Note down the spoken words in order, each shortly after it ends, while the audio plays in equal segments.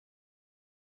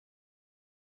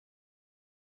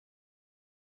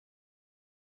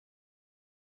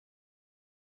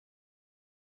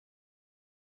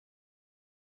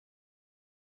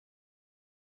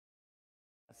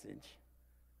message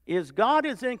is God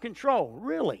is in control.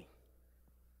 Really?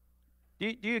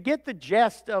 Do you get the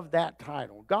gist of that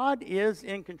title? God is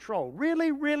in control.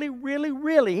 Really, really, really,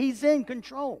 really, He's in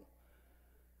control.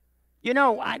 You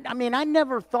know, I mean, I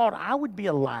never thought I would be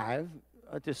alive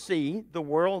to see the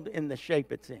world in the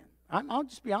shape it's in. I'll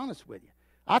just be honest with you.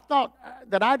 I thought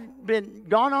that I'd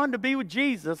gone on to be with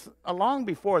Jesus long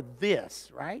before this,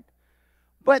 right?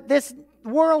 But this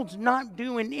world's not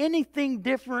doing anything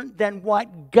different than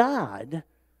what God,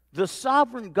 the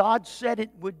sovereign God, said it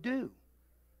would do.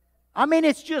 I mean,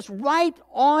 it's just right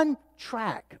on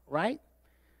track, right?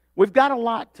 We've got a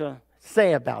lot to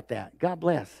say about that. God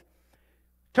bless.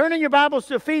 Turn in your Bibles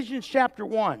to Ephesians chapter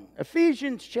 1.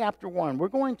 Ephesians chapter 1. We're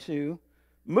going to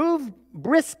move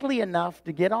briskly enough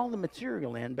to get all the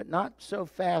material in, but not so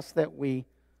fast that we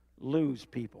lose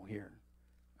people here.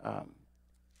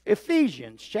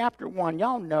 Ephesians chapter 1.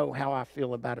 Y'all know how I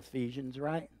feel about Ephesians,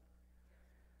 right?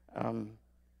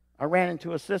 I ran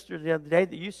into a sister the other day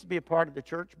that used to be a part of the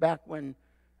church back when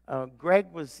Greg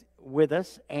was with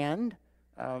us, and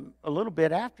a little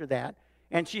bit after that.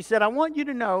 And she said, I want you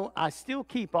to know I still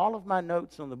keep all of my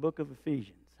notes on the book of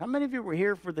Ephesians. How many of you were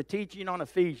here for the teaching on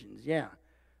Ephesians? Yeah.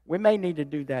 We may need to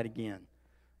do that again.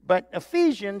 But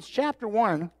Ephesians chapter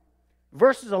 1,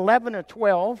 verses 11 and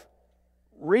 12,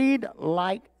 read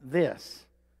like this.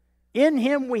 In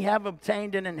Him we have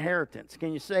obtained an inheritance.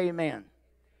 Can you say amen?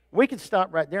 We could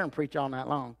stop right there and preach all night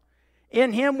long.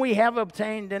 In Him we have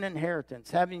obtained an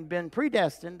inheritance, having been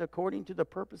predestined according to the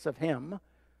purpose of Him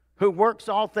who works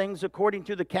all things according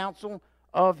to the counsel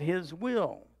of His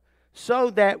will, so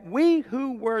that we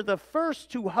who were the first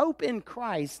to hope in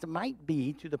Christ might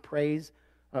be to the praise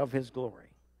of His glory.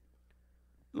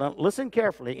 Now, listen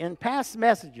carefully. In past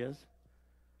messages,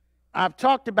 I've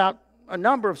talked about a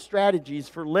number of strategies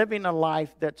for living a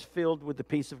life that's filled with the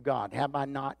peace of God. Have I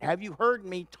not? Have you heard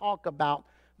me talk about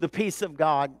the peace of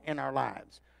God in our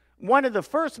lives? One of the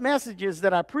first messages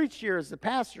that I preached here as a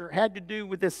pastor had to do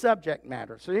with this subject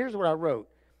matter. So here's what I wrote.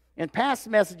 In past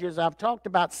messages, I've talked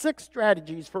about 6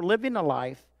 strategies for living a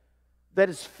life that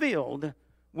is filled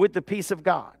with the peace of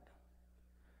God.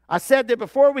 I said that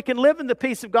before we can live in the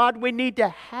peace of God, we need to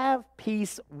have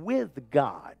peace with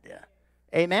God.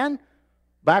 Amen?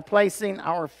 By placing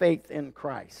our faith in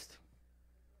Christ.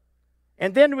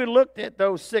 And then we looked at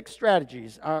those 6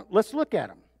 strategies. Let's look at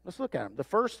them. The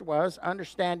first was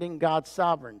understanding God's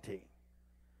sovereignty.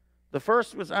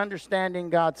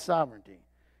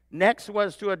 Next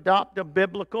was to adopt a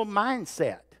biblical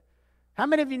mindset. How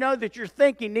many of you know that your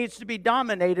thinking needs to be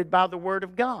dominated by the Word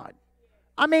of God?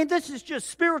 I mean, this is just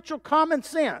spiritual common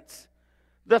sense.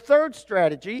 The third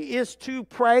strategy is to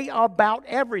pray about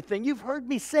everything. You've heard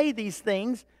me say these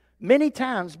things many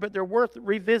times, but they're worth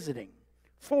revisiting.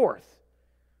 Fourth,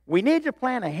 we need to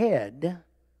plan ahead.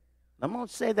 I'm going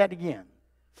to say that again.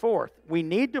 Fourth, we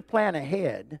need to plan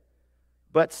ahead,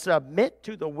 but submit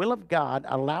to the will of God,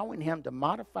 allowing Him to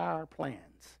modify our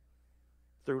plans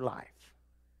through life.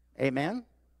 Amen?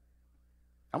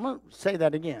 I'm going to say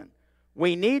that again.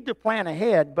 We need to plan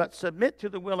ahead, but submit to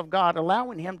the will of God,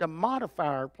 allowing Him to modify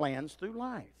our plans through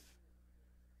life.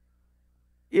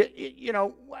 You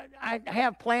know, I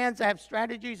have plans, I have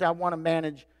strategies, I want to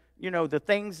manage, the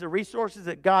things, the resources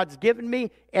that God's given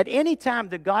me. At any time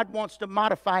that God wants to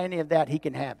modify any of that, He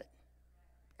can have it.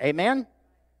 Amen?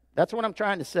 That's what I'm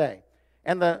trying to say.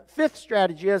 And the fifth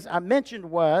strategy, as I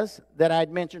mentioned, that I'd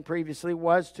mentioned previously,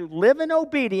 was to live in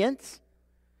obedience.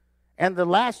 And the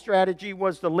last strategy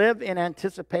was to live in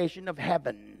anticipation of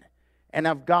heaven and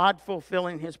of God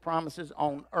fulfilling His promises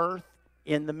on earth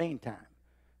in the meantime.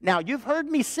 Now, you've heard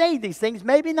me say these things,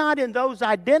 maybe not in those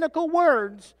identical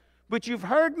words, but you've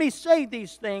heard me say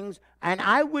these things, and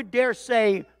I would dare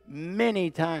say many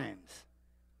times.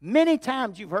 Many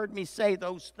times you've heard me say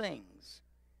those things.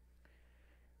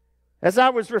 As I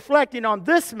was reflecting on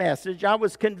this message, I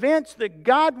was convinced that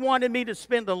God wanted me to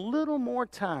spend a little more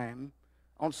time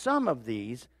on some of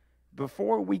these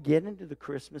before we get into the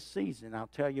Christmas season. I'll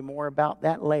tell you more about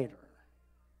that later.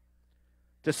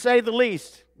 To say the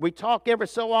least, we talk ever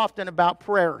so often about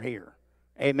prayer here.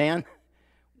 Amen?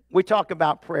 We talk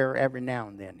about prayer every now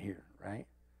and then here, right?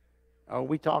 Oh,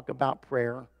 we talk about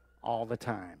prayer all the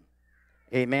time.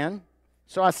 Amen?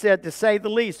 So I said, to say the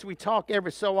least, we talk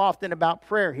ever so often about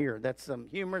prayer here. That's some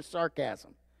humorous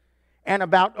sarcasm. And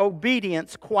about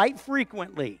obedience quite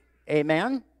frequently.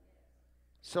 Amen?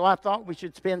 So I thought we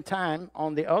should spend time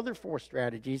on the other 4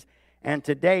 strategies, and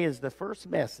today is the first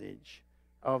message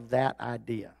of that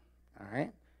idea. All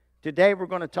right? Today we're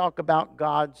going to talk about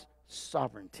God's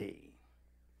sovereignty.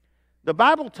 The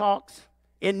Bible talks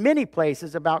in many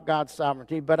places about God's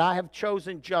sovereignty, but I have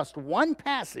chosen just one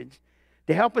passage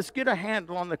to help us get a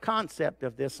handle on the concept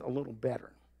of this a little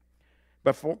better.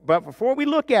 But before we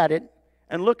look at it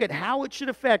and look at how it should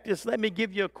affect us, let me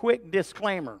give you a quick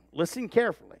disclaimer. Listen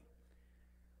carefully.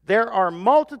 There are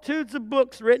multitudes of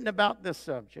books written about this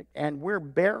subject, and we're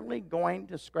barely going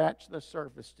to scratch the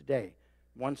surface today.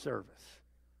 One service.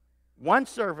 One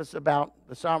service about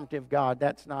the sovereignty of God,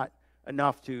 that's not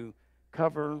enough to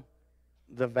cover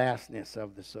the vastness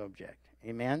of the subject.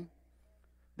 Amen?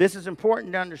 This is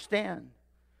important to understand.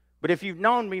 But if you've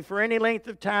known me for any length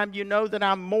of time, you know that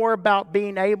I'm more about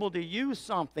being able to use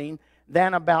something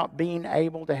than about being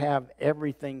able to have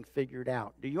everything figured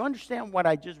out. Do you understand what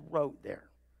I just wrote there?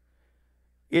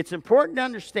 It's important to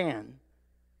understand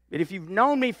that if you've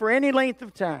known me for any length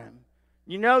of time,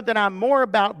 you know that I'm more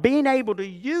about being able to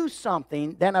use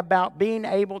something than about being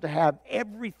able to have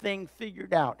everything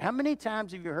figured out. How many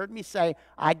times have you heard me say,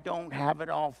 I don't have it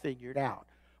all figured out,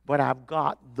 but I've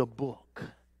got the book?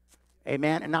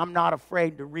 Amen? And I'm not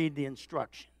afraid to read the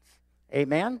instructions.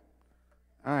 Amen?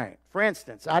 All right. For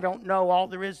instance, I don't know all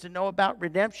there is to know about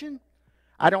redemption.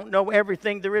 I don't know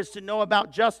everything there is to know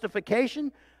about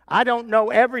justification. I don't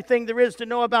know everything there is to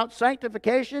know about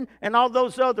sanctification and all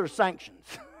those other sanctions.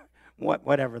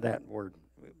 Whatever that word,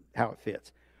 how it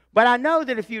fits. But I know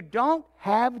that if you don't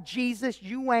have Jesus,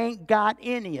 you ain't got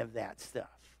any of that stuff.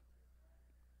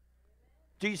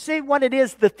 Do you see what it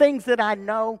is, the things that I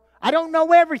know? I don't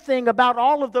know everything about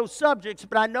all of those subjects,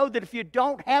 but I know that if you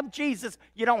don't have Jesus,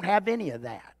 you don't have any of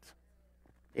that.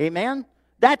 Amen?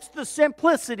 That's the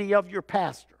simplicity of your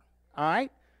pastor. All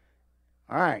right?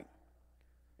 All right.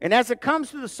 And as it comes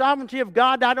to the sovereignty of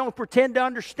God, I don't pretend to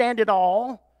understand it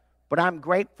all, but I'm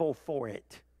grateful for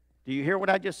it. Do you hear what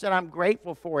I just said? I'm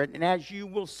grateful for it. And as you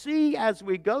will see as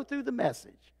we go through the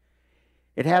message,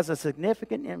 it has a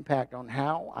significant impact on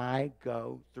how I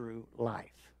go through life.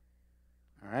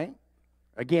 All right?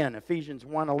 Again, Ephesians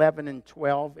 1, 11 and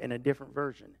 12 in a different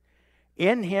version.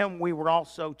 In him we were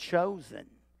also chosen,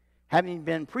 having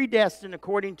been predestined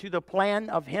according to the plan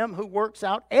of him who works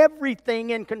out everything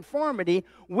in conformity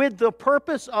with the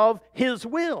purpose of his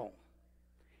will,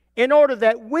 in order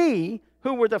that we,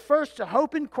 who were the first to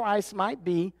hope in Christ, might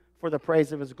be for the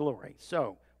praise of his glory.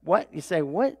 So, what you say,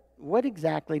 what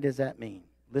exactly does that mean?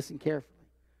 Listen carefully.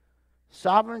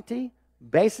 Sovereignty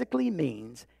basically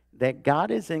means that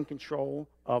God is in control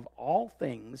of all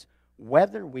things,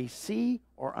 whether we see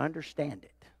or understand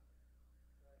it.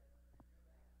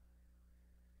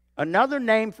 Another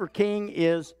name for king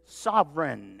is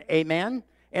sovereign. Amen?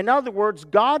 In other words,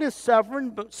 God is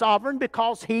sovereign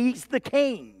because he's the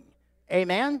king.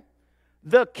 Amen?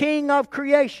 The king of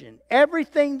creation.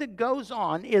 Everything that goes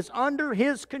on is under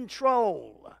his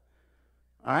control.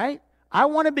 All right? I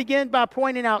want to begin by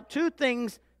pointing out two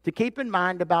things to keep in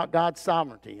mind about God's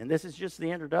sovereignty. And this is just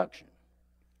the introduction.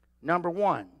 Number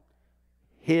one,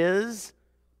 his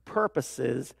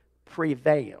purposes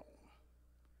prevail.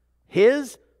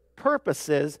 His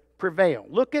purposes prevail.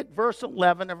 Look at verse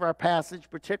 11 of our passage,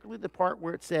 particularly the part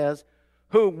where it says,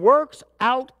 who works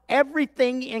out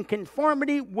everything in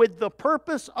conformity with the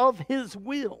purpose of his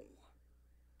will.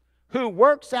 Who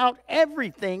works out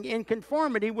everything in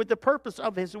conformity with the purpose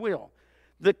of his will.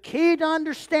 The key to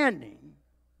understanding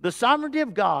the sovereignty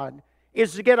of God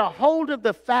is to get a hold of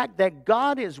the fact that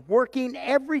God is working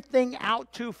everything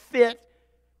out to fit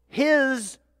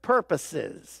his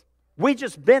purposes. We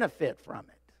just benefit from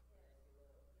it.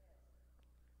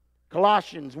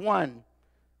 Colossians 1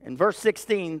 and verse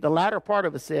 16, the latter part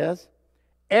of it says,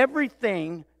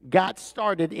 everything got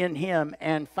started in him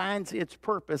and finds its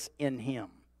purpose in him.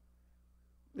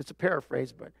 It's a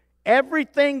paraphrase, but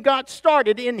everything got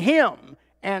started in him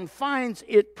and finds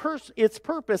its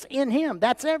purpose in him.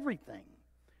 That's everything.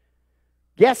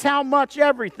 Guess how much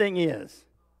everything is?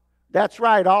 That's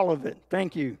right, all of it.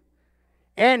 Thank you.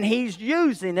 And he's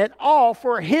using it all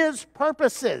for his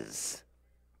purposes.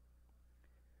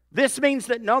 This means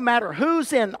that no matter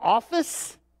who's in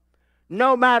office,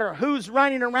 no matter who's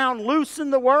running around loose in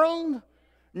the world,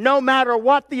 no matter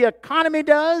what the economy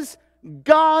does,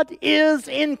 God is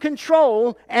in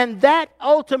control, and that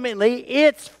ultimately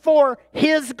it's for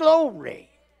his glory.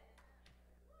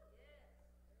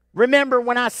 Remember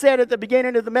when I said at the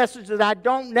beginning of the message that I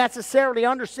don't necessarily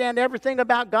understand everything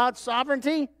about God's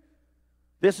sovereignty?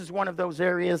 This is one of those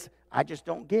areas I just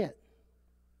don't get.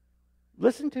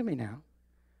 Listen to me now.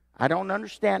 I don't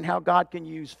understand how God can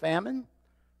use famine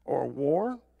or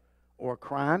war or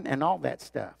crime and all that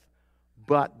stuff.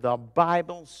 But the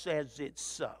Bible says it's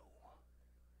so.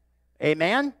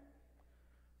 Amen?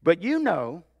 But you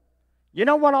know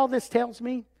what all this tells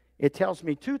me? it tells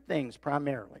me two things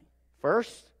primarily.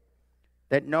 First,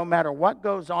 that no matter what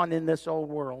goes on in this old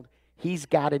world, He's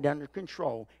got it under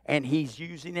control, and He's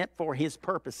using it for His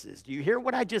purposes. Do you hear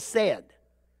what I just said?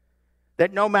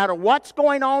 That no matter what's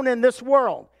going on in this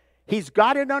world, He's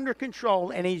got it under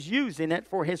control, and He's using it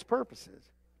for His purposes.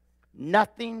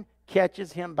 Nothing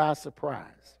catches Him by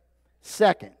surprise.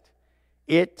 Second,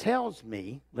 it tells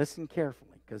me, listen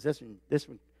carefully, because this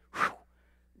one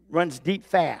runs deep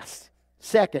fast.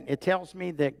 Second, it tells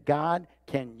me that God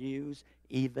can use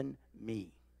even me.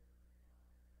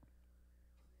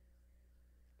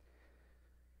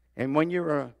 And when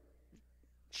you're a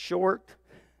short,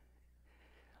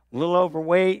 a little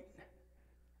overweight,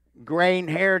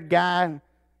 graying-haired guy,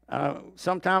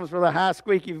 sometimes with a high,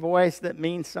 squeaky voice that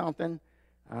means something,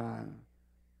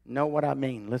 know what I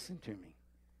mean. Listen to me.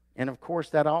 And, of course,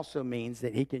 that also means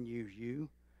that He can use you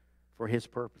for His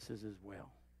purposes as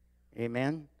well.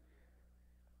 Amen?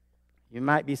 You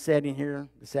might be sitting here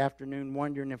this afternoon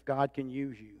wondering if God can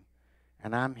use you.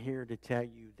 And I'm here to tell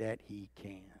you that He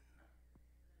can.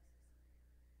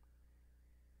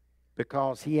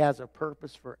 Because He has a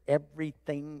purpose for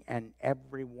everything and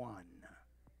everyone.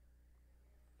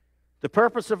 The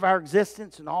purpose of our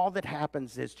existence and all that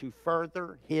happens is to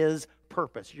further His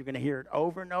purpose. You're going to hear it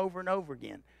over and over and over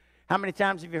again. How many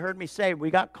times have you heard me say,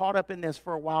 we got caught up in this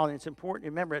for a while, and it's important to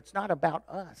remember, it's not about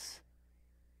us.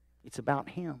 It's about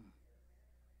Him.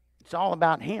 It's all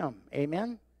about Him.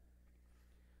 Amen?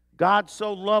 God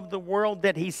so loved the world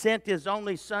that He sent His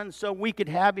only Son so we could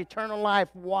have eternal life.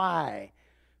 Why?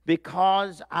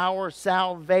 Because our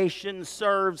salvation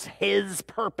serves His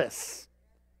purpose.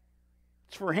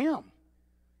 It's for Him.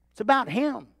 It's about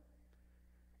Him.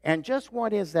 And just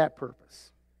what is that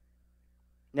purpose?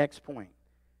 Next point.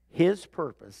 His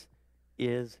purpose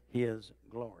is His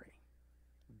glory.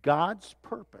 God's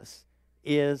purpose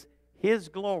is His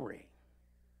glory.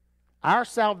 Our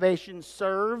salvation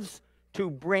serves to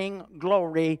bring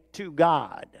glory to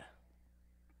God.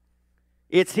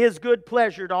 It's His good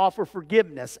pleasure to offer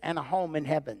forgiveness and a home in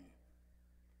heaven.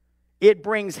 It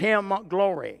brings Him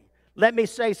glory. Let me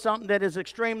say something that is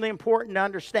extremely important to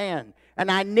understand. And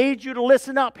I need you to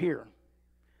listen up here.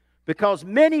 Because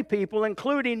many people,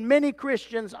 including many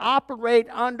Christians, operate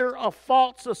under a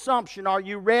false assumption. Are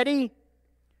you ready?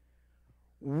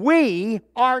 We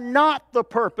are not the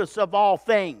purpose of all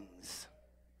things.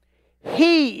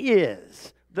 He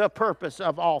is the purpose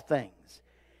of all things.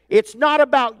 It's not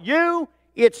about you.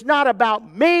 It's not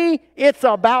about me. It's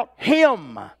about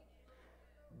Him.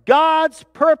 God's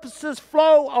purposes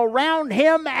flow around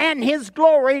Him and His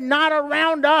glory, not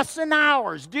around us and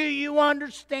ours. Do you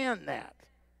understand that?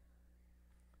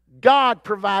 God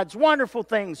provides wonderful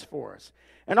things for us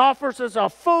and offers us a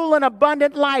full and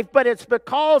abundant life, but it's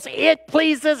because it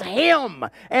pleases Him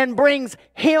and brings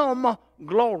Him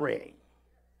glory.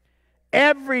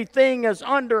 Everything is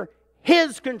under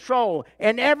His control,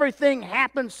 and everything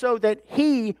happens so that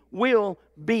He will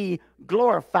be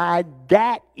glorified.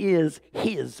 That is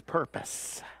His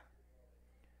purpose.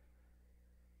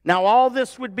 Now, all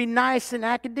this would be nice and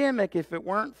academic if it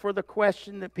weren't for the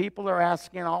question that people are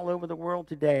asking all over the world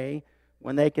today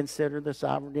when they consider the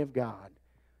sovereignty of God.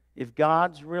 If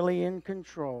God's really in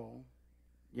control,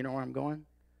 you know where I'm going?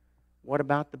 What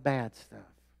about the bad stuff?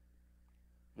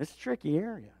 It's a tricky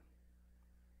area.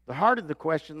 The heart of the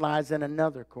question lies in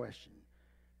another question.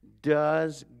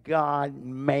 Does God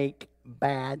make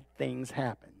bad things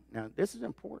happen? Now, this is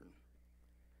important.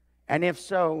 And if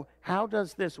so, how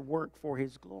does this work for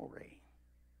His glory?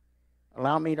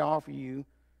 Allow me to offer you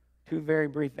two very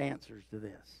brief answers to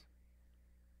this.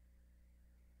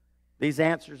 These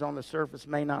answers on the surface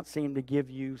may not seem to give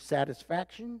you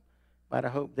satisfaction, but I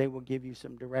hope they will give you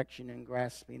some direction in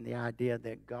grasping the idea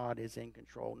that God is in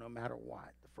control no matter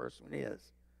what. The first one is,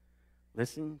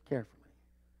 listen carefully.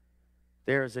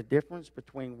 There is a difference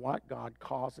between what God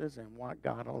causes and what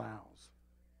God allows.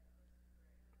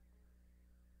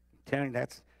 I'm telling you,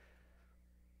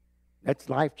 that's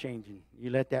life-changing. You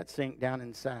let that sink down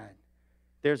inside.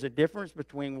 There's a difference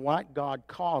between what God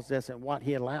causes and what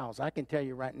He allows. I can tell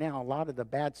you right now, a lot of the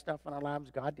bad stuff in our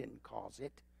lives, God didn't cause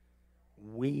it.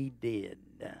 We did.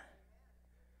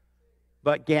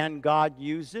 But can God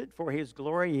use it for His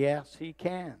glory? Yes, He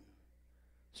can.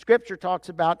 Scripture talks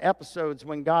about episodes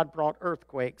when God brought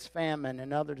earthquakes, famine,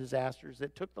 and other disasters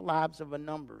that took the lives of a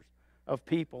number of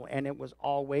people, and it was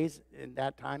always, in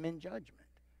that time, in judgment.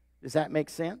 Does that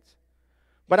make sense?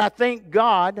 But I think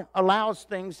God allows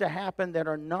things to happen that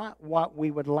are not what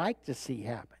we would like to see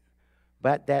happen,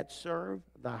 but that serve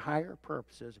the higher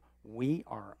purposes we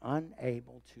are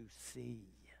unable to see.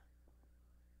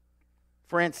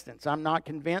 For instance, I'm not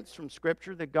convinced from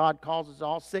Scripture that God causes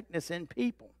all sickness in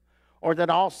people, or that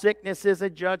all sickness is a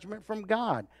judgment from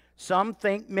God. Some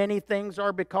think many things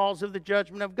are because of the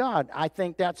judgment of God. I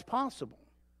think that's possible.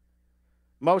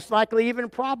 Most likely even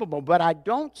probable. But I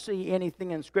don't see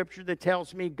anything in Scripture that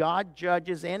tells me God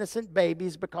judges innocent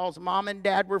babies because mom and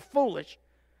dad were foolish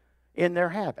in their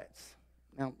habits.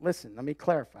 Now, listen, let me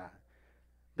clarify.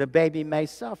 The baby may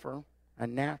suffer a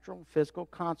natural physical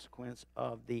consequence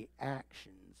of the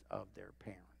actions of their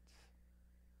parents.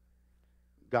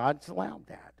 God's allowed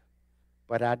that.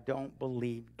 But I don't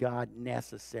believe God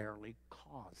necessarily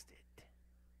caused it.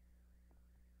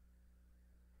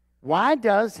 Why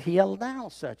does He allow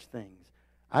such things?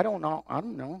 I don't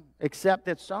know, except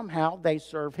that somehow they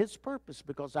serve His purpose,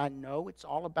 because I know it's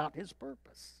all about His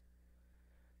purpose,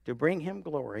 to bring Him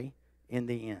glory in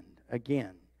the end.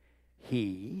 Again,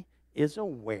 He is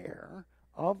aware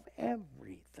of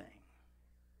everything.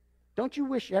 Don't you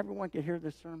wish everyone could hear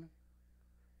this sermon?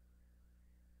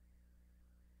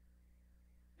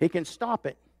 He can stop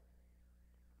it.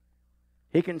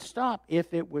 He can stop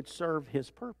if it would serve His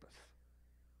purpose.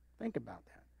 Think about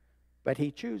that. But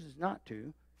He chooses not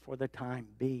to for the time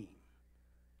being.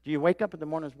 Do you wake up in the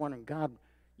mornings wondering, God,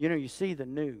 you see the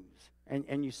news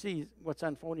and you see what's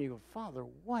unfolding. You go, Father,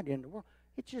 what in the world?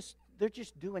 They're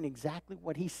just doing exactly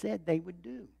what He said they would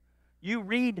do. You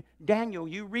read Daniel,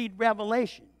 you read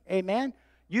Revelation, amen?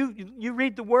 You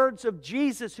read the words of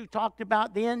Jesus who talked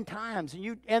about the end times,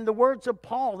 and the words of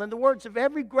Paul, and the words of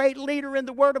every great leader in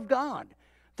the Word of God.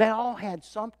 They all had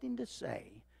something to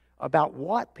say about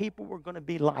what people were going to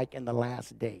be like in the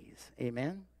last days,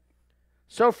 amen?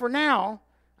 So for now,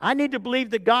 I need to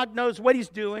believe that God knows what He's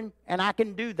doing, and I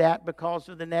can do that because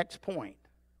of the next point.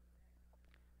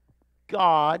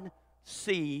 God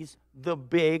sees the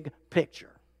big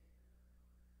picture.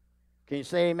 Can you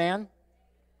say amen?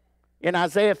 In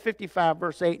Isaiah 55,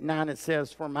 verse 8 and 9, it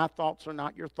says, "For my thoughts are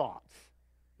not your thoughts."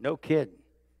 No kidding.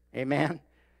 Amen?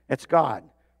 It's God.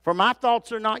 "For my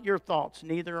thoughts are not your thoughts,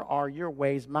 neither are your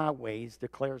ways my ways,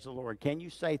 declares the Lord." Can you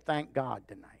say thank God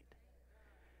tonight?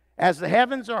 "As the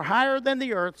heavens are higher than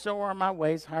the earth, so are my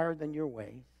ways higher than your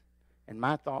ways, and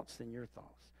my thoughts than your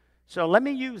thoughts." So let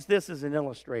me use this as an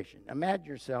illustration. Imagine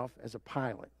yourself as a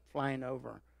pilot flying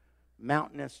over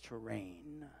mountainous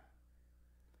terrain.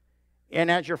 And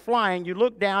as you're flying, you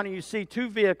look down and you see two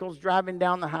vehicles driving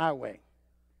down the highway.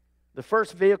 The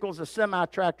first vehicle is a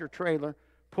semi-tractor trailer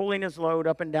pulling his load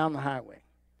up and down the highway.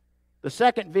 The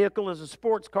second vehicle is a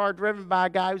sports car driven by a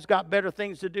guy who's got better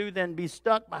things to do than be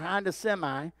stuck behind a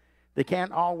semi that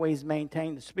can't always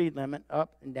maintain the speed limit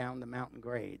up and down the mountain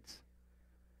grades.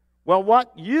 Well,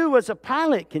 what you as a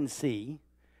pilot can see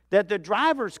that the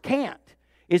drivers can't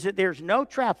is that there's no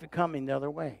traffic coming the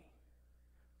other way.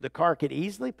 The car could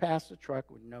easily pass the truck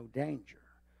with no danger.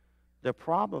 The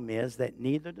problem is that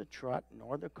neither the truck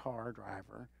nor the car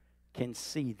driver can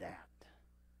see that.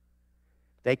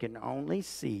 They can only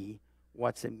see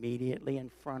what's immediately in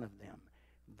front of them.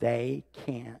 They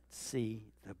can't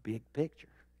see the big picture.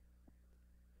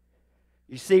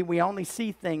 You see, we only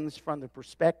see things from the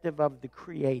perspective of the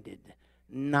created,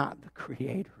 not the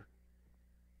Creator.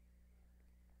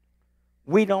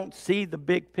 We don't see the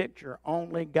big picture,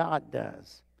 only God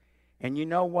does. And you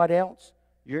know what else?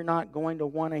 You're not going to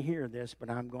want to hear this, but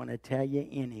I'm going to tell you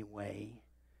anyway.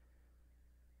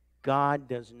 God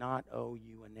does not owe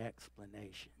you an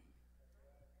explanation.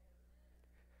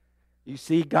 You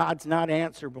see, God's not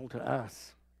answerable to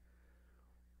us.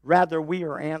 Rather, we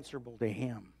are answerable to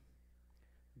Him.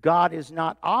 God is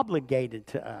not obligated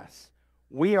to us.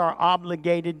 We are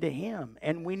obligated to Him.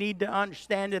 And we need to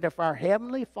understand that if our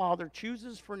Heavenly Father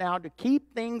chooses for now to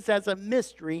keep things as a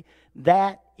mystery,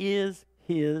 that is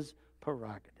His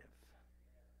prerogative.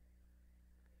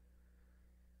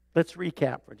 Let's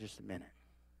recap for just a minute.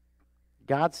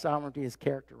 God's sovereignty is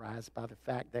characterized by the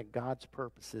fact that God's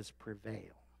purposes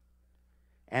prevail,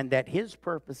 and that His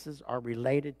purposes are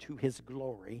related to His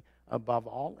glory above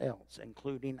all else,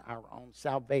 including our own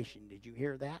salvation. Did you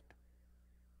hear that?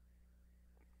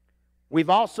 We've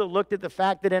also looked at the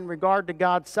fact that in regard to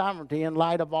God's sovereignty, in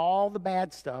light of all the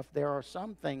bad stuff, there are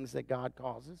some things that God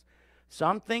causes,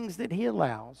 some things that He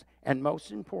allows, and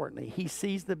most importantly, He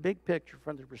sees the big picture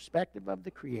from the perspective of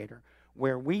the Creator,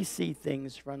 where we see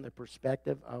things from the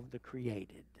perspective of the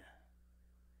created.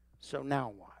 So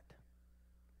now what?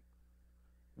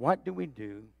 What do we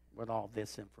do with all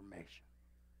this information?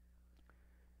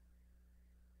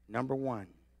 Number one,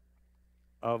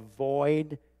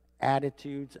 avoid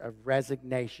attitudes of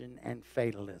resignation and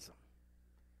fatalism.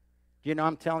 You know,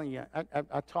 I'm telling you,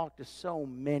 I talk to so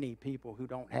many people who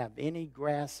don't have any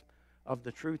grasp of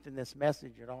the truth in this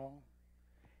message at all.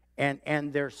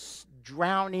 and they're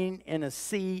drowning in a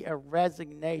sea of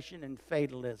resignation and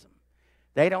fatalism.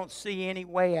 They don't see any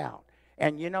way out.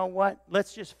 And you know what?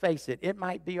 Let's just face it. It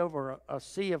might be over a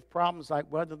sea of problems like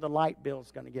whether the light bill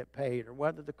is going to get paid, or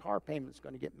whether the car payment is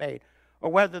going to get made,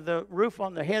 or whether the roof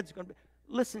on their head is going to be.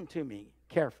 Listen to me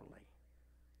carefully.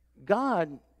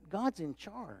 God's in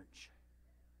charge.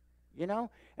 You know?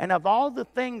 And of all the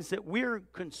things that we're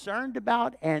concerned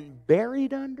about and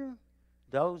buried under,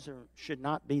 those should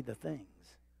not be the things.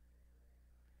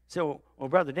 So, well,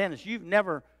 Brother Dennis, you've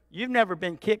never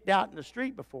been kicked out in the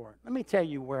street before. Let me tell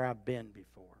you where I've been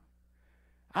before.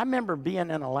 I remember being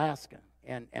in Alaska,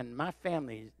 and my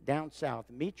family down south,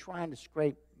 me trying to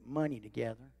scrape money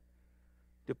together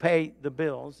to pay the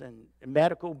bills and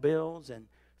medical bills and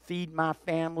feed my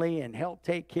family and help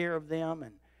take care of them.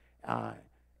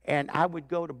 And I would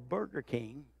go to Burger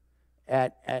King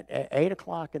at 8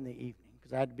 o'clock in the evening,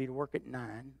 because I had to be to work at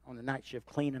 9 on the night shift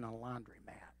cleaning a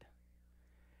laundromat.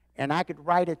 And I could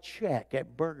write a check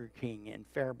at Burger King in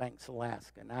Fairbanks,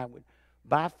 Alaska. And I would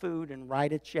buy food and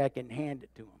write a check and hand it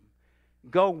to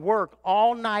them. Go work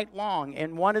all night long.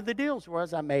 And one of the deals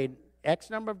was I made X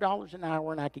number of dollars an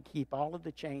hour, and I could keep all of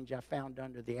the change I found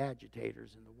under the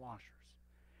agitators and the washers.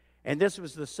 And this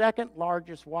was the second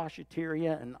largest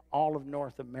washateria in all of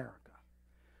North America.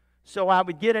 So I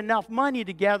would get enough money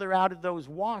together out of those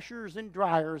washers and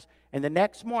dryers, and the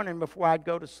next morning before I'd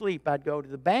go to sleep, I'd go to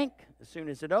the bank as soon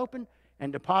as it opened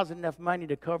and deposit enough money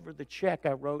to cover the check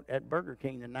I wrote at Burger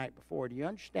King the night before. Do you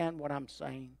understand what I'm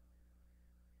saying?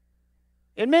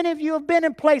 And many of you have been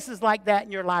in places like that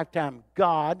in your lifetime.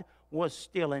 God was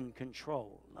still in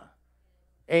control.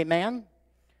 Amen?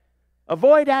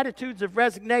 Avoid attitudes of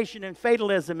resignation and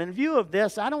fatalism. In view of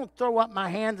this, I don't throw up my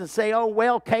hands and say, oh,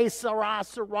 well, que sera,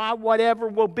 sera, whatever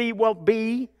will be, will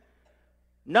be.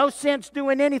 No sense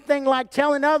doing anything like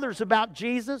telling others about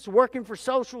Jesus, working for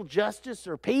social justice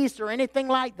or peace or anything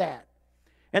like that.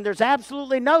 And there's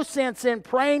absolutely no sense in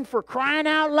praying for crying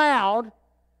out loud.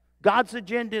 God's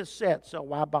agenda is set, so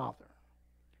why bother?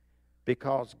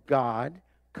 Because God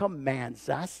commands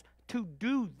us to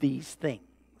do these things.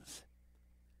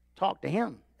 Talk to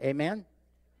Him. Amen?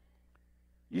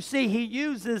 You see, He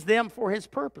uses them for His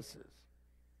purposes.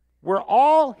 We're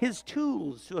all His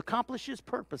tools to accomplish His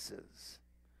purposes.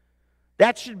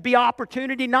 That should be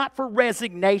opportunity not for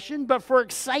resignation, but for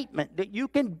excitement, that you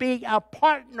can be a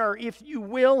partner, if you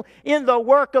will, in the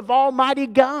work of Almighty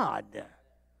God.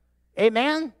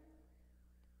 Amen?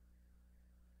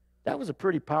 That was a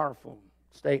pretty powerful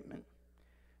statement.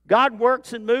 God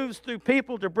works and moves through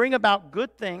people to bring about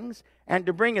good things and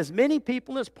to bring as many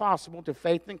people as possible to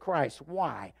faith in Christ.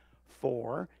 Why?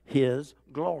 For His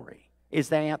glory is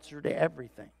the answer to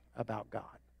everything about God.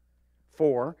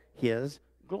 For His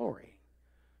glory.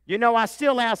 You know, I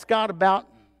still ask God about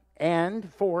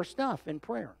and for stuff in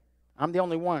prayer. I'm the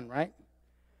only one, right?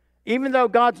 Even though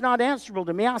God's not answerable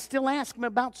to me, I still ask Him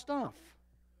about stuff.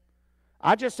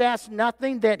 I just ask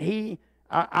nothing that He's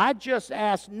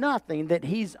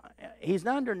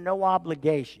under no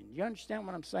obligation. You understand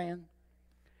what I'm saying?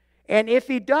 And if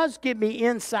He does give me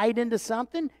insight into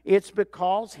something, it's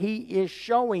because He is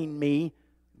showing me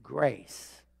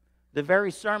grace. The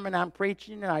very sermon I'm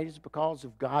preaching tonight is because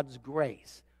of God's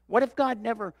grace. What if God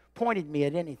never pointed me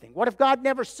at anything? What if God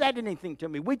never said anything to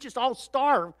me? We just all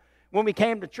starved when we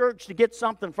came to church to get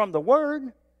something from the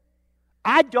Word.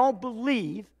 I don't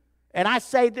believe. And I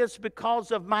say this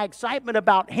because of my excitement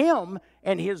about Him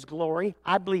and His glory.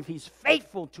 I believe He's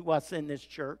faithful to us in this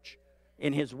church,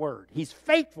 in His Word. He's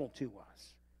faithful to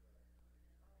us.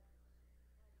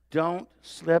 Don't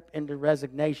slip into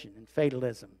resignation and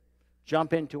fatalism.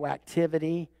 Jump into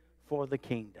activity for the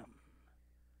kingdom.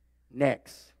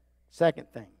 Next,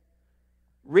 second thing.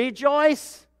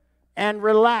 Rejoice and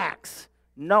relax,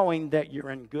 knowing that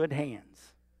you're in good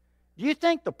hands. Do you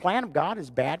think the plan of God is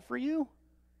bad for you?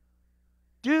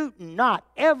 Do not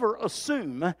ever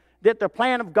assume that the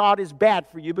plan of God is bad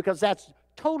for you, because that's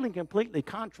totally and completely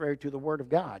contrary to the Word of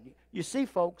God. You see,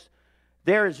 folks,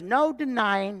 there is no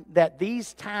denying that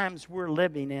these times we're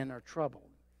living in are troubled.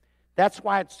 That's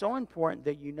why it's so important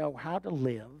that you know how to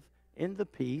live in the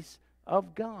peace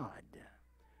of God.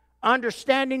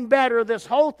 Understanding better this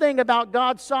whole thing about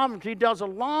God's sovereignty goes a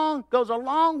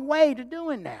long way to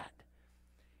doing that.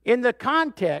 In the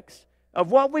context of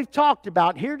what we've talked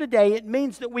about here today, it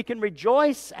means that we can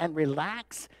rejoice and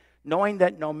relax, knowing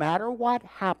that no matter what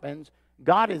happens,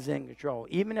 God is in control,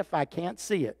 even if I can't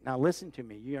see it. Now listen to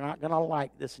me. You're not going to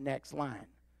like this next line.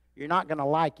 You're not going to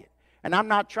like it. And I'm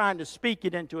not trying to speak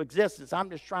it into existence. I'm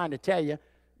just trying to tell you,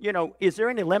 is there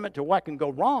any limit to what can go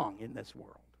wrong in this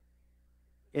world,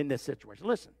 in this situation?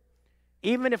 Listen,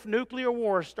 even if nuclear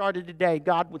war started today,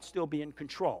 God would still be in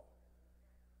control.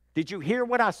 Did you hear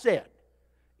what I said?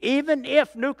 Even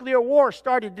if nuclear war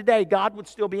started today, God would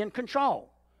still be in control.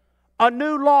 A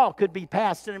new law could be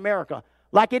passed in America,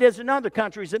 like it is in other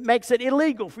countries, that makes it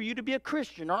illegal for you to be a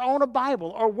Christian or own a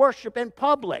Bible or worship in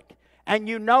public. And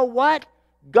you know what?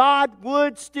 God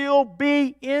would still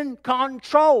be in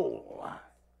control.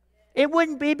 It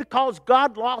wouldn't be because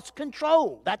God lost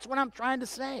control. That's what I'm trying to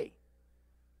say.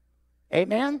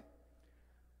 Amen?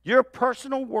 Your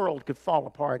personal world could fall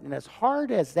apart, and as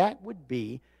hard as that would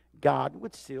be, God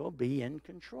would still be in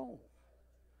control.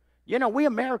 You know, we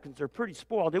Americans are pretty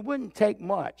spoiled. It wouldn't take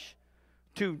much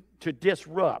to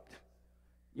disrupt.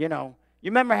 You know, you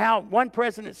remember how one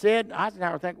president said,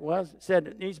 Eisenhower I think it was, said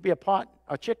it needs to be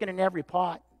a chicken in every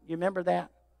pot. You remember that?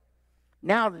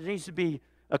 Now there needs to be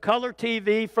a color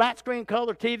TV, flat screen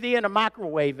color TV, and a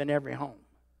microwave in every home.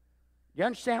 You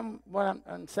understand what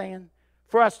I'm saying?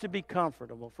 For us to be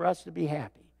comfortable, for us to be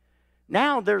happy.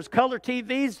 Now there's color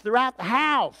TVs throughout the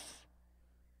house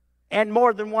and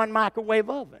more than one microwave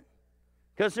oven,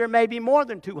 because there may be more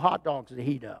than 2 hot dogs to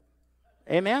heat up.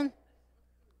 Amen?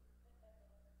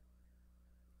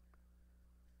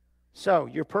 So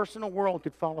your personal world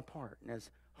could fall apart. And as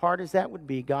hard as that would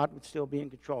be, God would still be in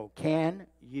control. Can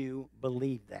you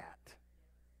believe that?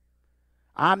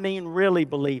 I mean, really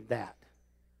believe that.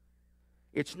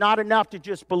 It's not enough to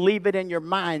just believe it in your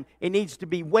mind. It needs to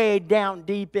be way down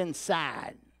deep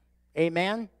inside.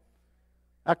 Amen?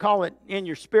 I call it in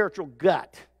your spiritual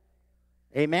gut.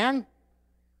 Amen?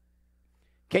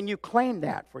 Can you claim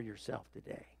that for yourself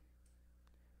today?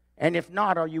 And if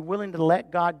not, are you willing to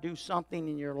let God do something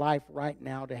in your life right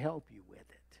now to help you with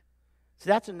it? So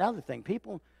that's another thing.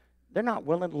 People, they're not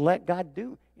willing to let God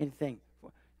do anything.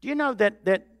 Do you know that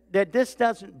this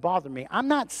doesn't bother me? I'm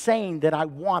not saying that I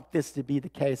want this to be the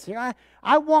case here.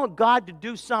 I want God to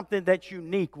do something that's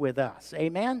unique with us.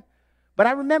 Amen? But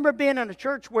I remember being in a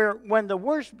church where when the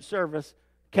worship service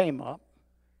came up,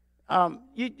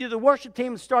 the worship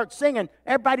team would start singing.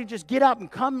 Everybody just get up and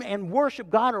come and worship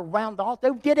God around the altar.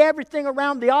 They did everything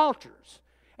around the altars.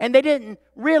 And they didn't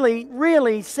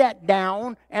really sit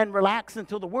down and relax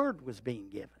until the word was being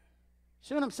given.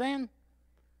 See what I'm saying?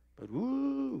 But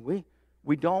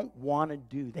we don't want to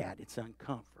do that. It's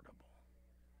uncomfortable.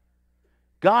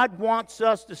 God wants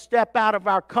us to step out of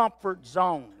our comfort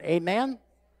zone. Amen?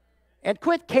 And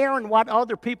quit caring what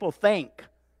other people think.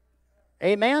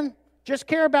 Amen? Just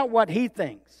care about what He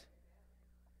thinks.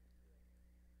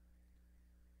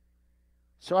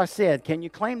 So I said, can you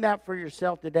claim that for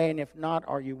yourself today? And if not,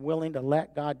 are you willing to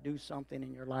let God do something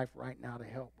in your life right now to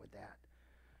help with that?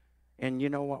 And you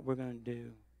know what we're going to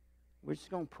do? We're just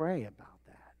going to pray about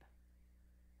that.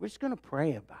 We're just going to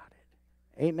pray about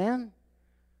it. Amen?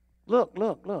 Look.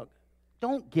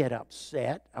 Don't get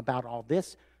upset about all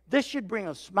this. This should bring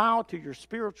a smile to your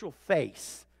spiritual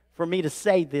face for me to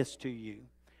say this to you.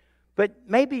 But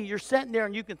maybe you're sitting there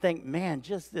and you can think, man,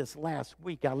 just this last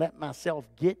week I let myself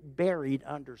get buried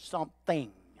under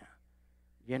something,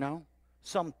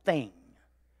 something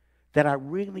that I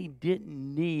really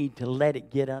didn't need to let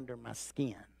it get under my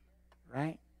skin,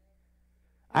 right?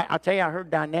 I'll tell you, I heard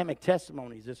dynamic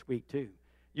testimonies this week too.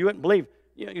 You wouldn't believe.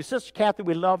 Your sister Kathy,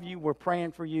 we love you. We're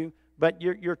praying for you. But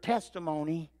your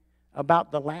testimony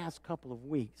about the last couple of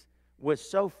weeks was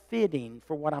so fitting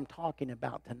for what I'm talking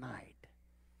about tonight.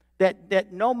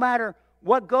 That no matter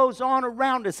what goes on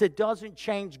around us, it doesn't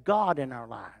change God in our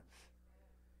lives.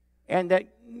 And that,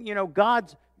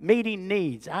 God's meeting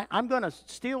needs. I'm going to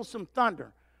steal some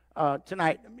thunder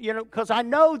tonight, because I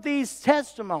know these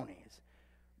testimonies.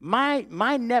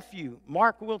 My nephew,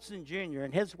 Mark Wilson Jr.,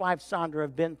 and his wife, Sandra,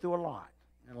 have been through a lot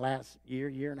in the last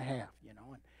year and a half,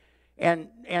 And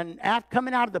after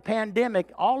coming out of the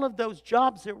pandemic, all of those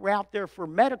jobs that were out there for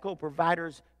medical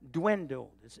providers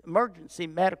dwindled. Emergency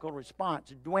medical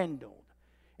response dwindled.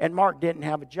 And Mark didn't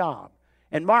have a job.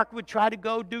 And Mark would try to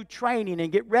go do training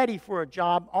and get ready for a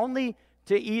job only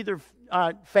to either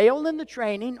fail in the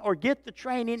training or get the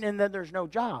training and then there's no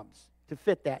jobs to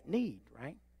fit that need,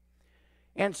 right?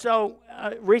 And so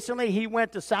recently he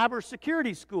went to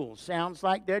cybersecurity school. Sounds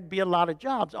like there'd be a lot of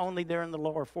jobs, only they're in the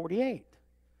lower 48.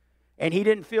 And he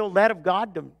didn't feel led of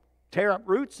God to tear up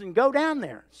roots and go down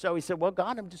there. So he said, well,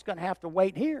 God, I'm just going to have to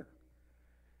wait here.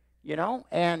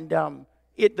 And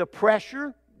the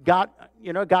pressure got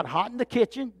hot in the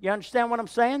kitchen. You understand what I'm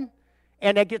saying?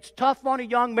 And it gets tough on a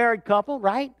young married couple,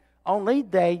 right? Only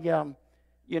they're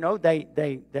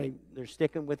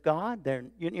sticking with God. They're,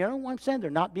 you know what I'm saying? They're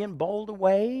not being blown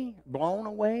away,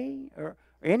 or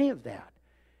any of that.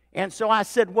 And so I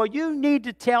said, well, you need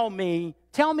to tell me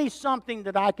tell me something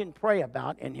that I can pray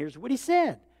about. And here's what he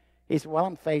said. He said, well,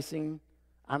 I'm facing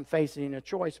a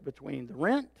choice between the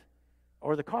rent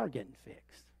or the car getting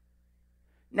fixed.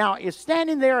 Now, if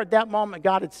standing there at that moment,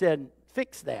 God had said,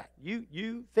 fix that.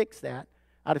 You fix that.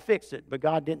 I'd have fixed it. But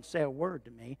God didn't say a word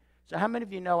to me. So how many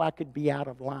of you know I could be out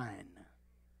of line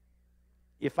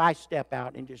if I step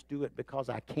out and just do it because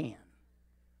I can?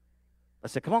 I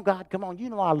said, come on, God, come on. You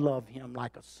know I love him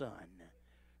like a son.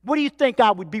 What do you think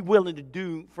I would be willing to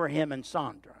do for him and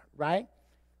Sandra, right?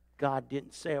 God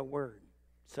didn't say a word.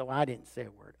 So I didn't say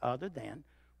a word other than,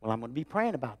 well, I'm going to be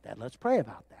praying about that. Let's pray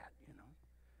about that,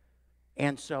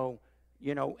 And so,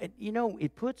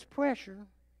 it puts pressure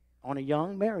on a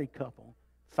young married couple,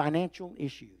 financial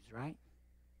issues, right?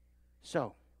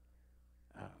 So,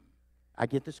 I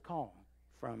get this call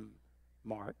from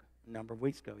Mark a number of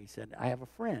weeks ago. He said, I have a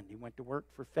friend. He went to work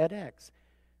for FedEx.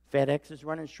 FedEx is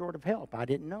running short of help. I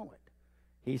didn't know it.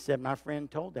 He said, my friend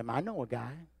told them, I know a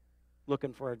guy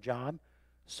looking for a job.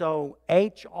 So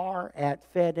HR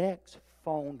at FedEx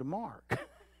phoned Mark.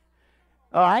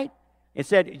 All right? It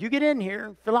said, you get in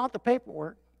here, fill out the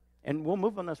paperwork, and we'll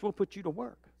move on this. We'll put you to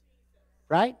work.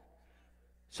 Right?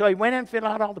 So he went in and filled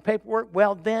out all the paperwork.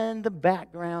 Well, then the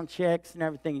background checks and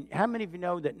everything. How many of you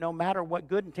know that no matter what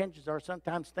good intentions are,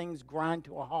 sometimes things grind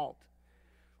to a halt?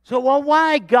 So, well,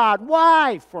 why, God?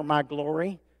 Why? For my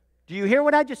glory. Do you hear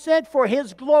what I just said? For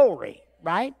his glory,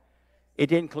 right? It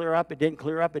didn't clear up, it didn't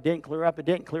clear up, it didn't clear up, it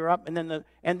didn't clear up. And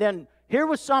then here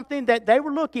was something that they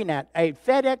were looking at, a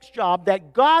FedEx job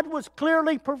that God was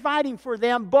clearly providing for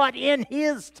them, but in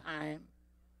his time.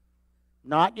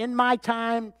 Not in my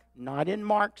time, not in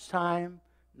Mark's time,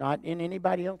 not in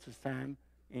anybody else's time,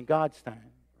 in God's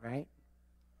time, right?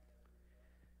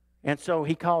 And so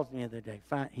he called me the other day.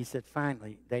 He said,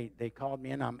 finally, they called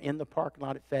me in. I'm in the parking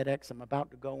lot at FedEx. I'm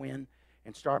about to go in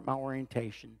and start my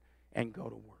orientation and go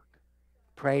to work.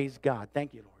 Praise God.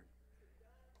 Thank you, Lord.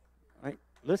 All right?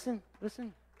 Listen.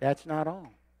 That's not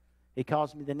all. He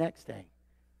calls me the next day.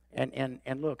 And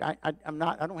look, I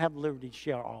don't have the liberty to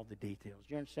share all the details.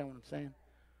 You understand what I'm saying?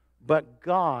 But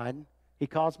God, he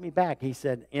calls me back. He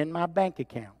said, in my bank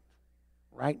account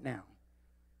right now,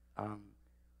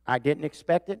 I didn't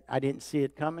expect it. I didn't see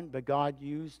it coming, but God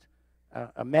used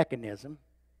a mechanism.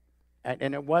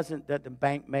 And it wasn't that the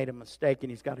bank made a mistake and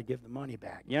he's got to give the money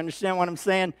back. You understand what I'm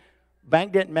saying?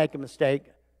 Bank didn't make a mistake.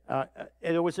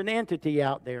 There was an entity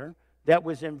out there that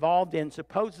was involved in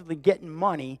supposedly getting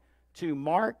money to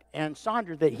Mark and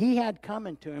Sandra that he had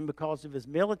coming to him because of his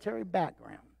military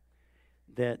background.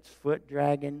 That's foot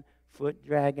dragging.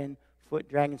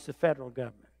 It's the federal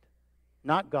government.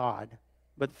 Not God,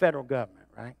 but the federal government,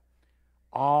 right?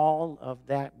 All of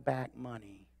that back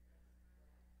money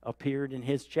appeared in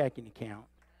his checking account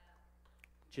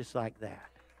just like that.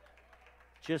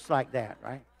 Just like that,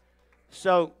 right?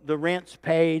 So the rent's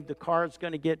paid, the car's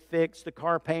going to get fixed, the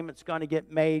car payment's going to get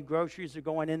made, groceries are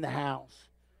going in the house.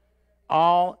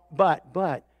 But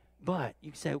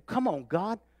you say, well, come on,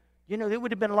 God. It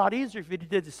would have been a lot easier if you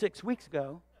did this 6 weeks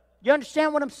ago. You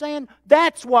understand what I'm saying?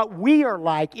 That's what we are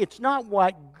like. It's not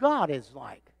what God is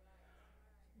like.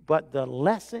 But the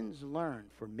lessons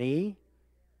learned for me,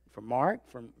 for Mark,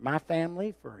 for my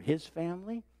family, for his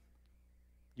family,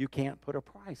 you can't put a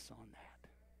price on that.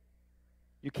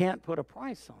 You can't put a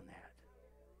price on that.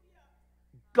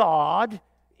 God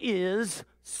is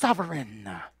sovereign.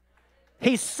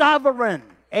 He's sovereign.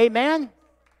 Amen?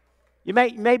 You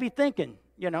may be thinking,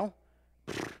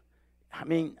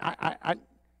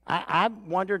 I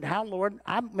wondered how, Lord,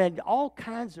 I've made all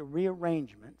kinds of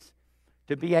rearrangements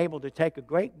to be able to take a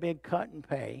great big cut and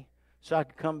pay so I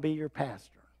could come be your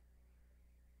pastor.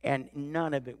 And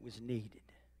none of it was needed.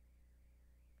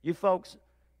 You folks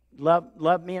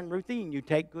love me and Ruthie, and you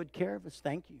take good care of us.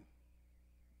 Thank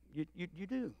you. You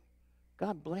do.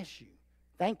 God bless you.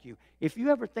 Thank you. If you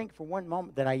ever think for one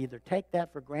moment that I either take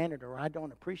that for granted or I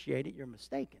don't appreciate it, you're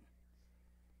mistaken.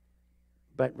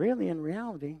 But really, in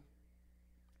reality,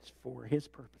 it's for his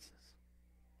purposes.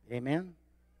 Amen?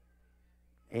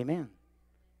 Amen.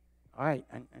 All right,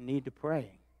 I need to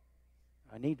pray.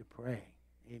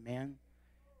 Amen.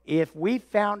 If we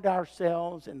found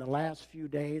ourselves in the last few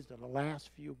days or the last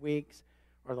few weeks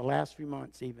or the last few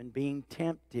months even being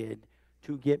tempted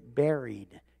to get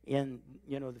buried in,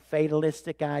 the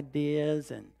fatalistic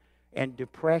ideas and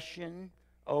depression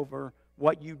over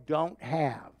what you don't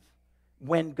have,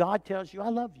 when God tells you, I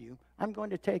love you, I'm going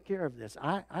to take care of this.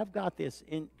 I've got this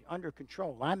under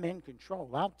control. I'm in control.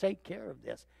 I'll take care of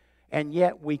this. And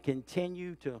yet we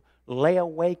continue to lay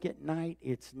awake at night.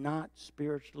 It's not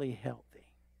spiritually healthy.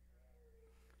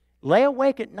 Lay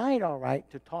awake at night, all right,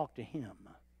 to talk to him.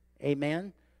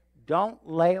 Amen? Don't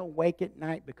lay awake at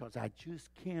night because I just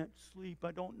can't sleep.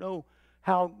 I don't know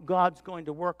how God's going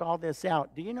to work all this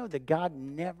out. Do you know that God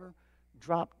never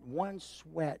dropped one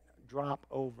sweat drop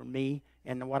over me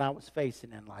and what I was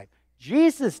facing in life?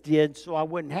 Jesus did, so I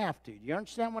wouldn't have to. Do you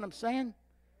understand what I'm saying?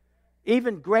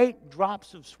 Even great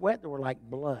drops of sweat that were like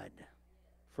blood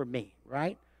for me,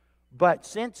 right? But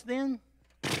since then,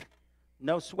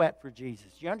 no sweat for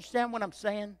Jesus. You understand what I'm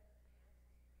saying?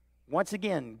 Once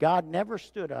again, God never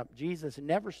stood up, Jesus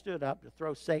never stood up to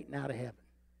throw Satan out of heaven.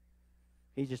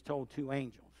 He just told two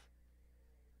angels.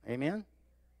 Amen?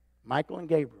 Michael and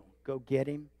Gabriel, go get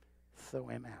him, throw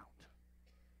him out.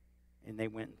 And they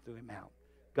went and threw him out.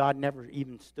 God never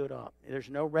even stood up. There's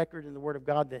no record in the Word of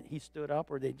God that he stood up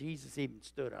or that Jesus even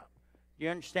stood up. Do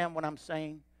you understand what I'm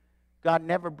saying? God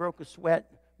never broke a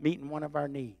sweat meeting one of our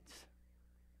needs.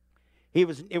 It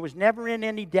was never in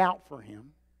any doubt for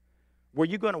him. Were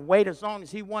you going to wait as long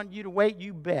as he wanted you to wait?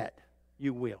 You bet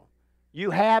you will.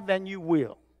 You have and you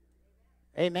will.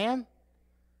 Amen?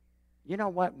 You know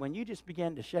what? When you just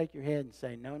begin to shake your head and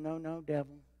say, no, no, no,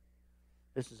 devil,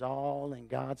 this is all in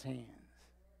God's hands.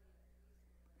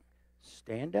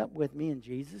 Stand up with me in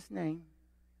Jesus' name.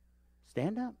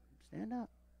 Stand up. Stand up.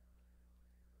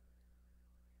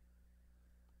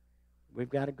 We've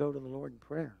got to go to the Lord in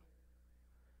prayer.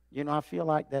 You know, I feel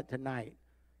like that tonight,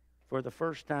 for the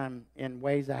first time in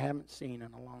ways I haven't seen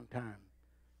in a long time,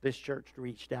 this church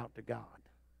reached out to God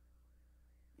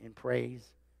in praise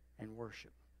and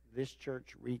worship. This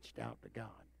church reached out to God.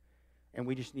 And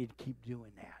we just need to keep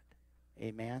doing that.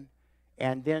 Amen?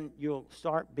 And then you'll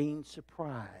start being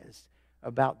surprised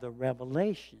about the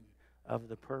revelation of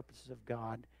the purposes of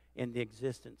God in the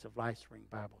existence of Life Spring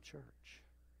Bible Church.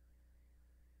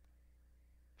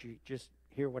 Did you just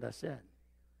hear what I said?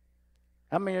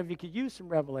 How many of you could use some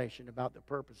revelation about the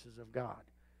purposes of God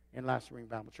in Life Spring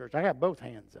Bible Church? I got both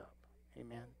hands up.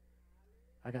 Amen.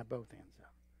 I got both hands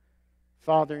up.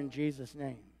 Father, in Jesus'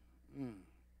 name.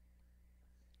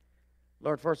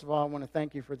 Lord, first of all, I want to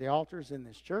thank you for the altars in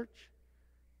this church.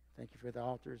 Thank you for the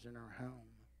altars in our home.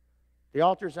 The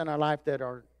altars in our life that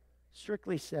are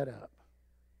strictly set up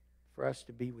for us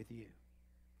to be with you,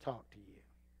 talk to you,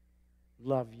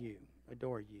 love you,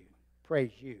 adore you,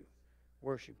 praise you,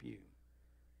 worship you.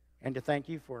 And to thank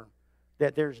you for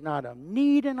that there's not a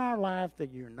need in our life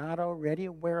that you're not already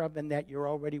aware of and that you're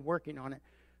already working on it.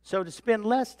 So to spend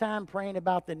less time praying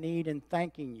about the need and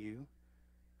thanking you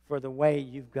for the way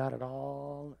you've got it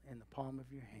all in the palm of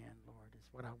your hand, Lord, is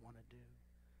what I want to do.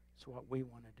 It's what we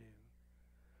want to do.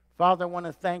 Father, I want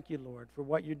to thank you, Lord, for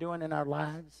what you're doing in our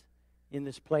lives in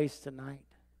this place tonight.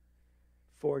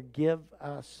 Forgive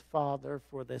us, Father,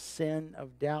 for the sin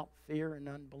of doubt, fear, and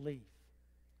unbelief.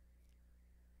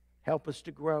 Help us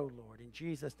to grow, Lord, in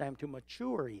Jesus' name, to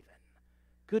mature even.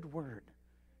 Good word.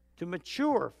 To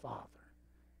mature, Father,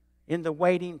 in the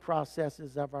waiting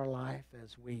processes of our life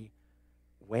as we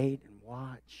wait and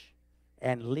watch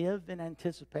and live in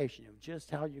anticipation of just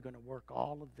how you're going to work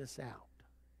all of this out.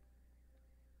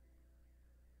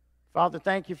 Father,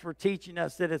 thank you for teaching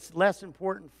us that it's less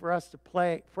important for us to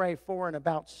pray for and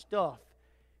about stuff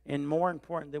and more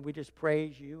important that we just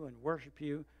praise you and worship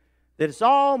you. That it's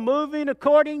all moving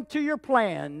according to your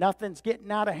plan. Nothing's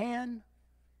getting out of hand.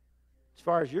 As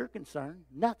far as you're concerned,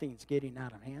 nothing's getting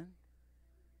out of hand.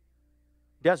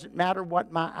 Doesn't matter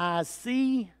what my eyes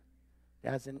see.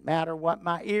 Doesn't matter what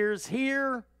my ears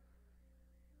hear.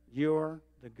 You're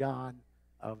the God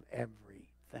of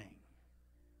everything.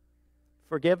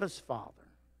 Forgive us, Father,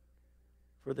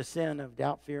 for the sin of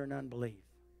doubt, fear, and unbelief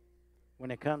when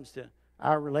it comes to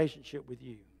our relationship with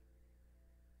you.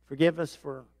 Forgive us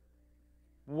for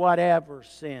whatever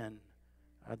sin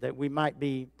that we might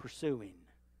be pursuing.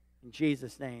 In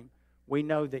Jesus' name, we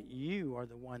know that you are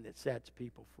the one that sets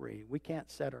people free. We can't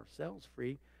set ourselves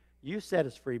free. You set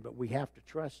us free, but we have to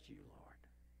trust you, Lord.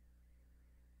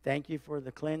 Thank you for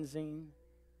the cleansing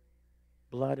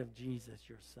blood of Jesus,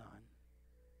 your Son,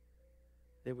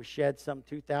 that was shed some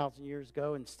 2,000 years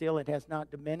ago, and still it has not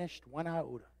diminished one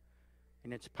iota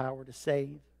in its power to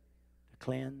save, to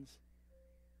cleanse,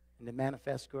 and to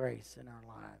manifest grace in our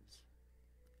lives.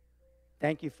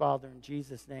 Thank you, Father, in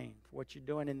Jesus' name, for what you're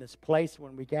doing in this place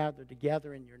when we gather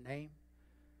together in your name.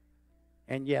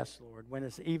 And yes, Lord, when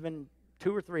it's even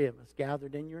 2 or 3 of us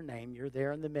gathered in your name, you're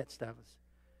there in the midst of us.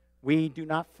 We do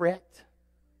not fret.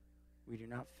 We do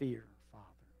not fear, Father.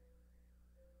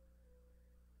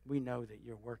 We know that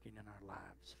you're working in our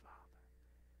lives, Father.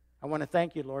 I want to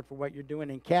thank you, Lord, for what you're doing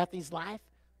in Kathy's life.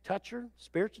 Touch her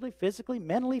spiritually, physically,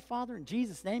 mentally, Father. In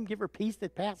Jesus' name, give her peace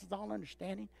that passes all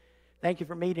understanding. Thank you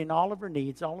for meeting all of her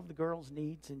needs, all of the girls'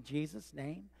 needs in Jesus'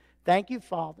 name. Thank you,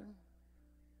 Father,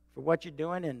 for what you're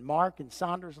doing in Mark and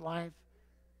Saunders' life.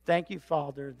 Thank you,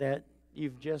 Father, that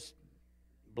you've just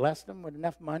blessed them with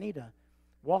enough money to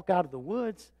walk out of the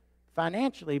woods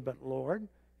financially. But, Lord,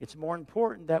 it's more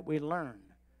important that we learn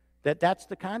that that's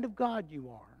the kind of God you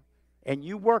are. And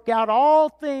you work out all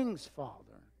things,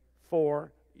 Father,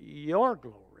 for your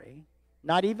glory,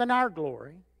 not even our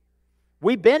glory.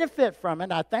 We benefit from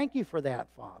it. I thank you for that,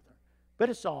 Father. But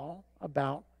it's all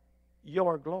about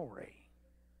your glory.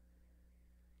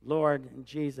 Lord, in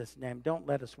Jesus' name, don't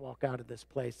let us walk out of this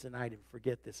place tonight and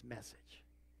forget this message.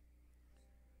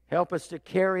 Help us to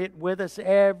carry it with us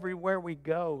everywhere we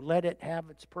go. Let it have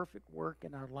its perfect work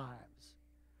in our lives.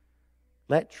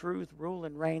 Let truth rule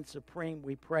and reign supreme,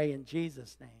 we pray in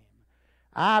Jesus' name.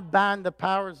 I bind the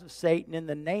powers of Satan in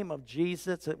the name of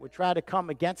Jesus that would try to come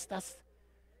against us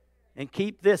and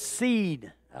keep this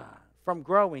seed from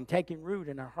growing, taking root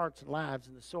in our hearts and lives,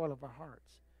 in the soil of our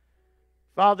hearts.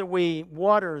 Father, we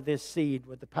water this seed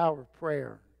with the power of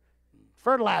prayer.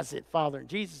 Fertilize it, Father, in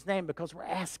Jesus' name, because we're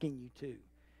asking you to.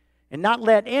 And not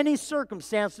let any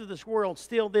circumstance of this world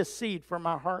steal this seed from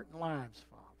our heart and lives,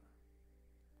 Father.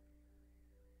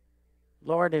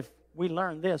 Lord, if we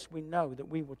learn this, we know that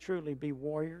we will truly be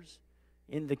warriors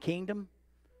in the kingdom,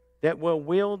 that will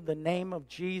wield the name of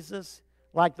Jesus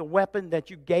like the weapon that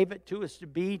you gave it to us to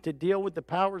be, to deal with the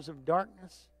powers of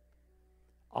darkness,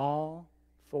 all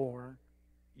for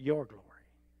your glory.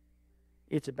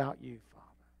 It's about you, Father.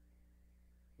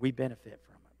 We benefit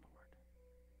from it, Lord.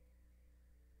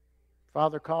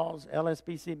 Father, calls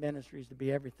LSBC Ministries to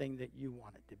be everything that you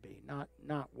want it to be,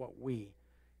 not what we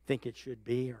think it should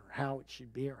be or how it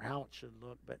should be or how it should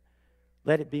look, but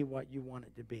let it be what you want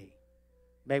it to be.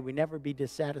 May we never be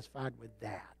dissatisfied with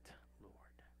that, Lord.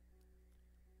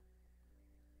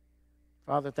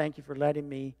 Father, thank you for letting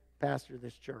me pastor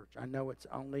this church. I know it's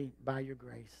only by your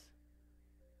grace.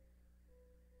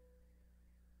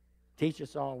 Teach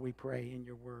us all, we pray, in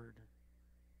your word.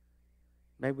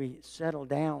 May we settle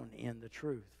down in the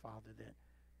truth, Father, that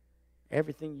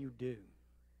everything you do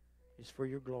is for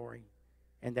your glory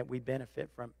and that we benefit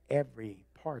from every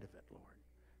part of it, Lord.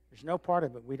 There's no part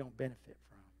of it we don't benefit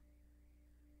from.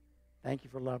 Thank you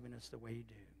for loving us the way you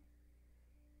do.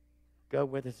 Go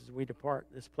with us as we depart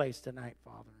this place tonight,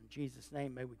 Father. In Jesus'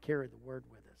 name, may we carry the word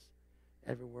with us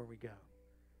everywhere we go.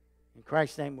 In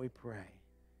Christ's name we pray.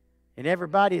 And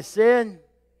everybody said,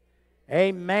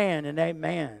 amen and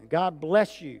amen. God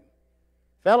bless you.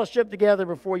 Fellowship together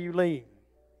before you leave.